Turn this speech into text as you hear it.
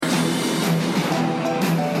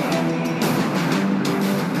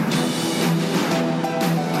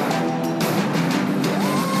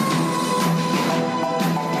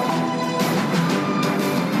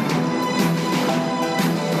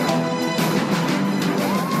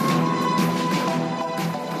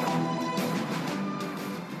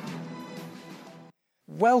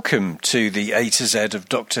Welcome to the A to Z of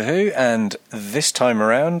Doctor Who, and this time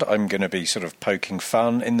around I'm going to be sort of poking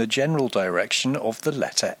fun in the general direction of the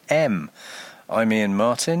letter M. I'm Iain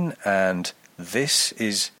Martin, and this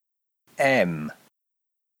is M.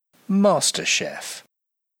 Masterchef.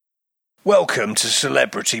 Welcome to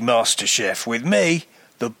Celebrity Masterchef with me,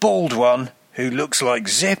 the bald one who looks like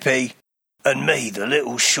Zippy, and me, the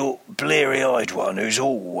little short bleary-eyed one who's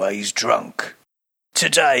always drunk.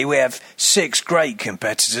 Today we have 6 great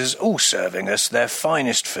competitors all serving us their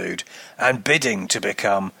finest food and bidding to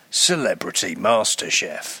become Celebrity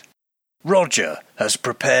Masterchef. Roger has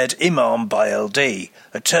prepared Imam Bayeldi,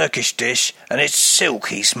 a Turkish dish, and it's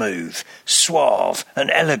silky smooth, suave and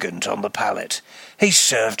elegant on the palate. He's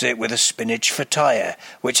served it with a spinach fataya,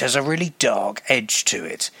 which has a really dark edge to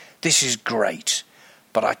it. This is great,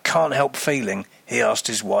 but I can't help feeling he asked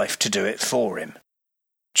his wife to do it for him.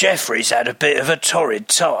 Geoffrey's had a bit of a torrid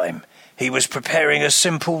time. He was preparing a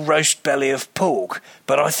simple roast belly of pork,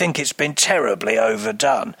 but I think it's been terribly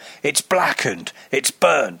overdone. It's blackened, it's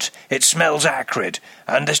burnt, it smells acrid,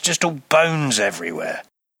 and there's just all bones everywhere.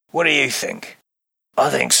 What do you think? I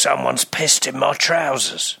think someone's pissed in my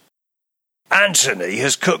trousers. Anthony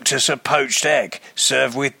has cooked us a poached egg,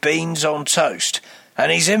 served with beans on toast,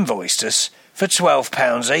 and he's invoiced us for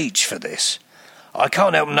 £12 each for this. I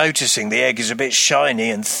can't help noticing the egg is a bit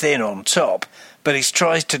shiny and thin on top, but he's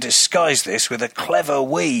tried to disguise this with a clever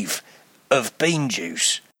weave of bean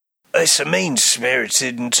juice. It's a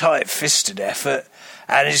mean-spirited and tight-fisted effort,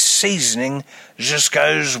 and his seasoning just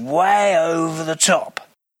goes way over the top.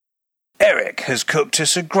 Eric has cooked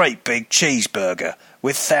us a great big cheeseburger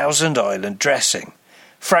with Thousand Island dressing.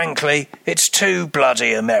 Frankly, it's too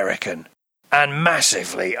bloody American, and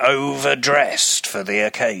massively overdressed for the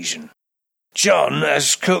occasion. John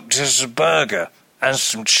has cooked us a burger and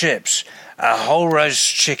some chips, a whole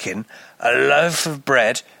roast chicken, a loaf of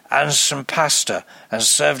bread and some pasta, and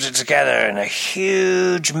served it together in a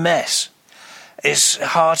huge mess. It's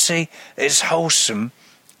hearty, it's wholesome,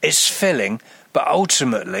 it's filling, but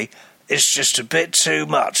ultimately it's just a bit too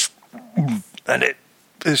much, and it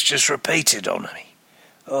has just repeated on me.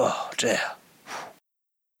 Oh dear.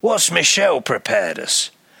 What's Michelle prepared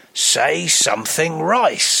us? Say something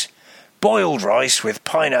rice. Boiled rice with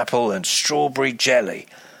pineapple and strawberry jelly.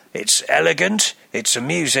 It's elegant, it's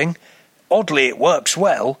amusing, oddly it works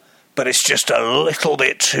well, but it's just a little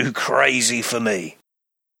bit too crazy for me.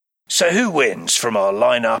 So who wins from our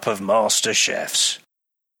lineup of master chefs?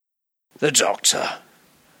 The Doctor.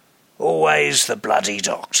 Always the bloody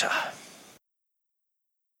Doctor.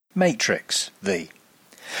 Matrix, the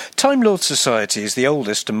Time Lord Society is the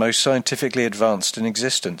oldest and most scientifically advanced in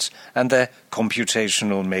existence, and their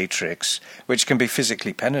computational matrix, which can be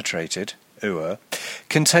physically penetrated,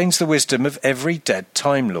 contains the wisdom of every dead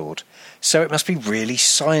Time Lord, so it must be really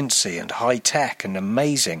sciencey and high-tech and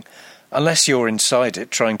amazing, unless you're inside it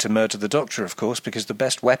trying to murder the Doctor, of course, because the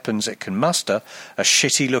best weapons it can muster are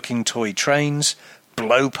shitty-looking toy trains,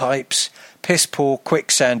 blowpipes, piss-poor,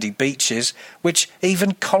 quicksandy beaches, which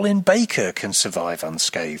even Colin Baker can survive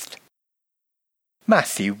unscathed.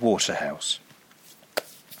 Matthew Waterhouse.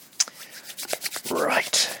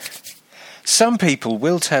 Right. Some people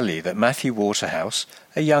will tell you that Matthew Waterhouse,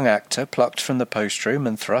 a young actor plucked from the post room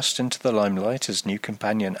and thrust into the limelight as new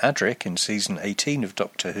companion Adric in season 18 of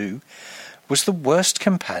Doctor Who, was the worst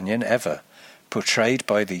companion ever, portrayed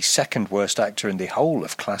by the second worst actor in the whole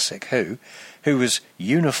of classic Who was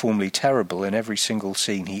uniformly terrible in every single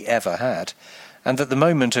scene he ever had, and at the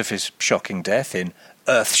moment of his shocking death in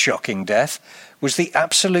Earth-Shocking Death was the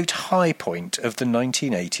absolute high point of the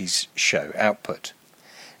 1980s show output.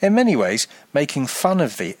 In many ways, making fun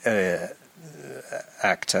of the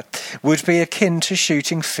actor would be akin to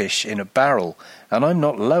shooting fish in a barrel, and I'm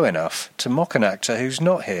not low enough to mock an actor who's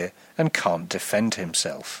not here and can't defend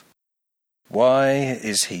himself. Why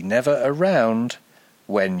is he never around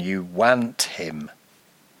when you want him?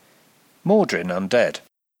 Mawdryn Undead.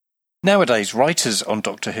 Nowadays, writers on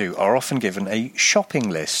Doctor Who are often given a shopping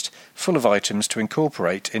list full of items to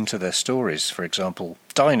incorporate into their stories. For example,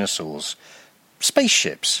 dinosaurs,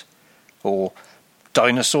 spaceships, or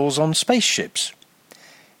dinosaurs on spaceships.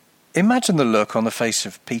 Imagine the look on the face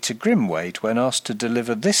of Peter Grimwade when asked to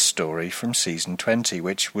deliver this story from season 20,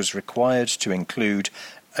 which was required to include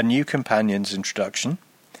a new companion's introduction,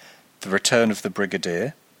 the return of the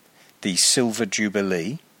Brigadier, the Silver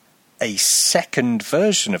Jubilee, a second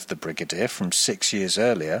version of the Brigadier from 6 years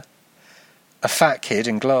earlier, a fat kid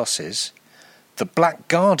in glasses, the Black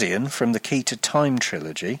Guardian from the Key to Time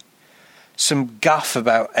trilogy, some guff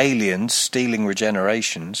about aliens stealing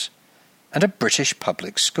regenerations, and a British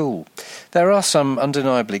public school. There are some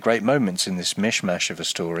undeniably great moments in this mishmash of a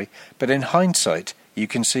story, but in hindsight you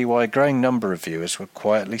can see why a growing number of viewers were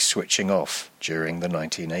quietly switching off during the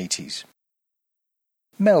 1980s.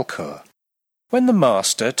 Melkur. When the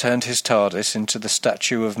Master turned his TARDIS into the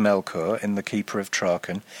statue of Melkur in The Keeper of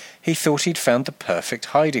Traken, he thought he'd found the perfect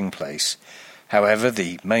hiding place. However,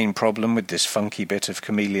 the main problem with this funky bit of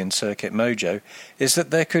chameleon circuit mojo is that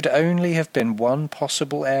there could only have been one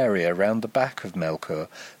possible area round the back of Melkur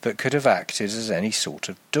that could have acted as any sort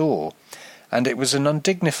of door, and it was an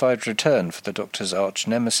undignified return for the Doctor's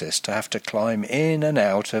arch-nemesis to have to climb in and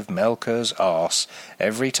out of Melkur's arse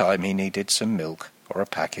every time he needed some milk or a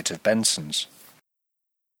packet of Bensons.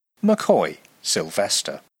 McCoy,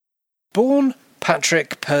 Sylvester. Born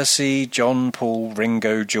Patrick, Percy, John, Paul,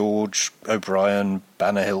 Ringo, George, O'Brien,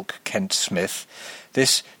 Bannerhilk, Kent Smith,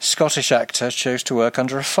 this Scottish actor chose to work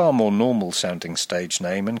under a far more normal-sounding stage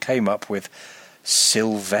name and came up with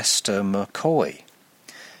Sylvester McCoy.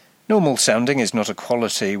 Normal-sounding is not a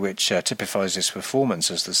quality which typifies his performance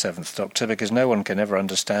as the Seventh Doctor, because no one can ever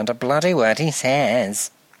understand a bloody word he says.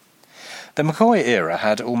 The McCoy era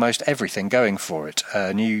had almost everything going for it.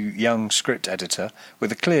 A new young script editor with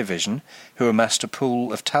a clear vision who amassed a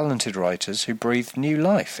pool of talented writers who breathed new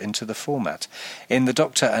life into the format. In The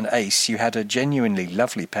Doctor and Ace you had a genuinely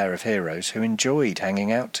lovely pair of heroes who enjoyed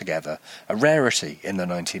hanging out together, a rarity in the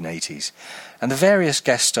 1980s, and the various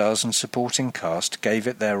guest stars and supporting cast gave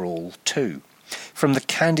it their all too. From the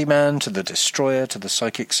Candyman to the Destroyer to the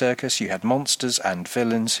Psychic Circus, you had monsters and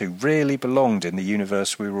villains who really belonged in the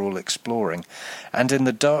universe we were all exploring, and in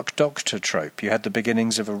the Dark Doctor trope you had the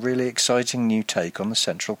beginnings of a really exciting new take on the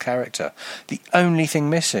central character. The only thing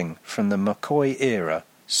missing from the McCoy era,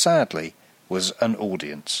 sadly, was an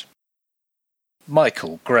audience.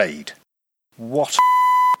 Michael Grade. What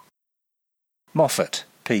Moffat,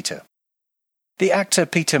 Peter. The actor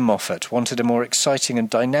Peter Moffat wanted a more exciting and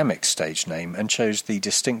dynamic stage name and chose the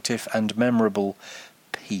distinctive and memorable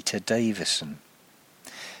Peter Davison.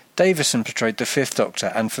 Davison portrayed the Fifth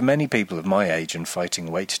Doctor, and for many people of my age and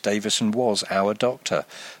fighting weight, Davison was our Doctor.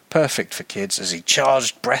 Perfect for kids as he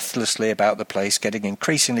charged breathlessly about the place, getting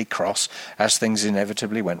increasingly cross as things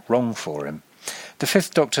inevitably went wrong for him. The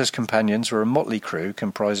Fifth Doctor's companions were a motley crew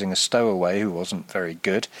comprising a stowaway who wasn't very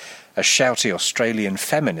good, a shouty Australian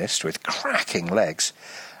feminist with cracking legs,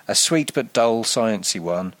 a sweet but dull sciencey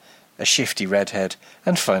one, a shifty redhead,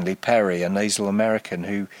 and finally Perry, a nasal American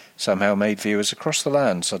who somehow made viewers across the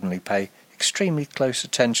land suddenly pay extremely close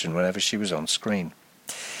attention whenever she was on screen.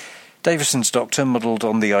 Davison's Doctor, modelled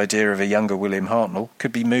on the idea of a younger William Hartnell,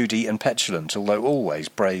 could be moody and petulant, although always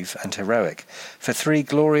brave and heroic. For 3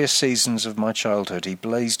 glorious seasons of my childhood he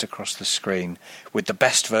blazed across the screen, with the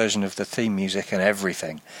best version of the theme music and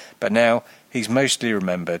everything, but now he's mostly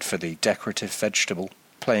remembered for the decorative vegetable,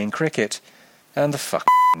 playing cricket, and the fucking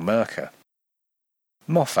Merkur.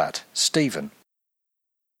 Moffat, Stephen.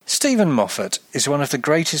 Stephen Moffat is one of the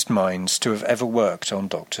greatest minds to have ever worked on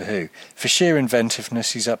Doctor Who. For sheer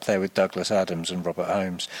inventiveness he's up there with Douglas Adams and Robert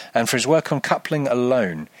Holmes, and for his work on coupling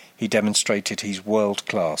alone he demonstrated he's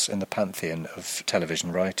world-class in the pantheon of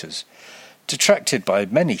television writers. Detracted by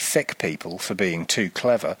many thick people for being too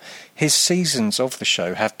clever, his seasons of the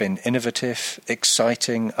show have been innovative,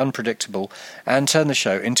 exciting, unpredictable, and turned the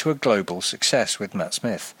show into a global success with Matt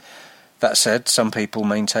Smith. That said, some people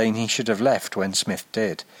maintain he should have left when Smith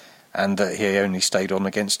did, and that he only stayed on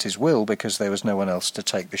against his will because there was no one else to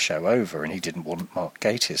take the show over and he didn't want Mark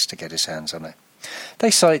Gatiss to get his hands on it.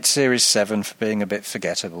 They cite Series 7 for being a bit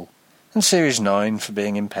forgettable, and Series 9 for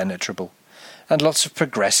being impenetrable, and lots of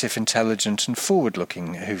progressive, intelligent and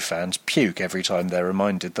forward-looking Who fans puke every time they're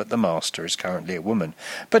reminded that the Master is currently a woman.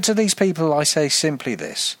 But to these people I say simply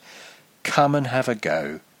this: come and have a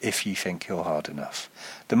go if you think you're hard enough.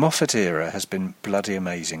 The Moffat era has been bloody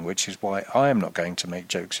amazing, which is why I am not going to make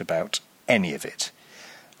jokes about any of it.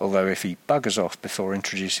 Although if he buggers off before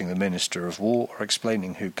introducing the Minister of War or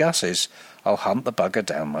explaining who Gus is, I'll hunt the bugger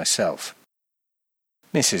down myself.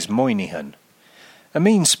 Mrs Moynihan. A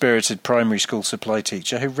mean-spirited primary school supply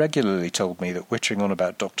teacher who regularly told me that wittering on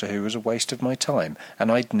about Doctor Who was a waste of my time,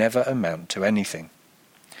 and I'd never amount to anything.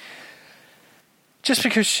 Just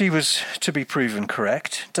because she was to be proven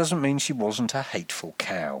correct doesn't mean she wasn't a hateful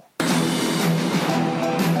cow.